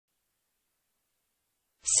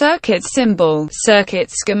Circuit symbol. Circuit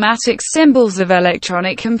schematic symbols of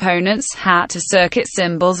electronic components. Hat are circuit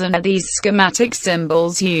symbols and are these schematic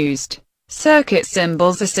symbols used. Circuit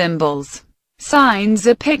symbols are symbols, signs,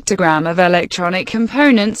 a pictogram of electronic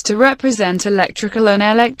components to represent electrical and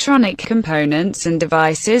electronic components and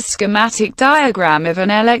devices. Schematic diagram of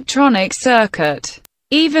an electronic circuit.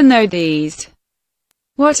 Even though these.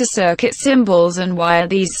 What are circuit symbols and why are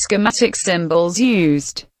these schematic symbols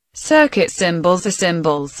used? Circuit symbols are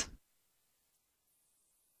symbols,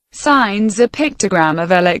 signs, a pictogram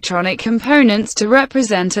of electronic components to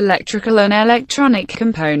represent electrical and electronic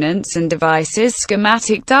components and devices.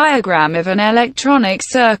 Schematic diagram of an electronic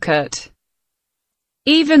circuit.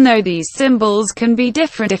 Even though these symbols can be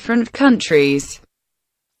different countries,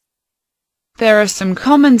 there are some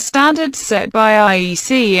common standards set by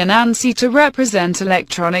IEC and ANSI to represent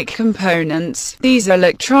electronic components. These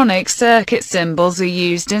electronic circuit symbols are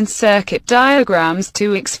used in circuit diagrams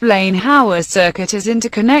to explain how a circuit is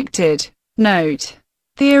interconnected. Note: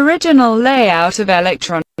 the original layout of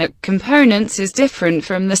electronic components is different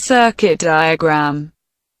from the circuit diagram.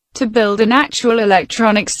 To build an actual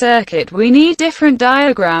electronic circuit, we need different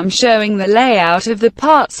diagrams showing the layout of the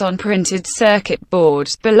parts on printed circuit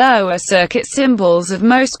boards. Below are circuit symbols of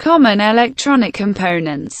most common electronic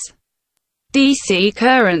components. DC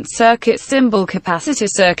current circuit symbol, capacitor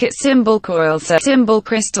circuit symbol, coil circuit symbol,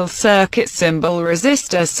 crystal circuit symbol,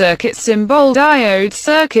 resistor circuit symbol, diode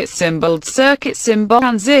circuit symbol,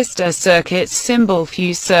 transistor circuit symbol,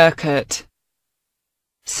 fuse circuit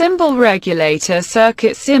symbol, regulator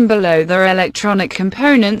circuit symbol. Other electronic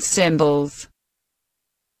components symbols.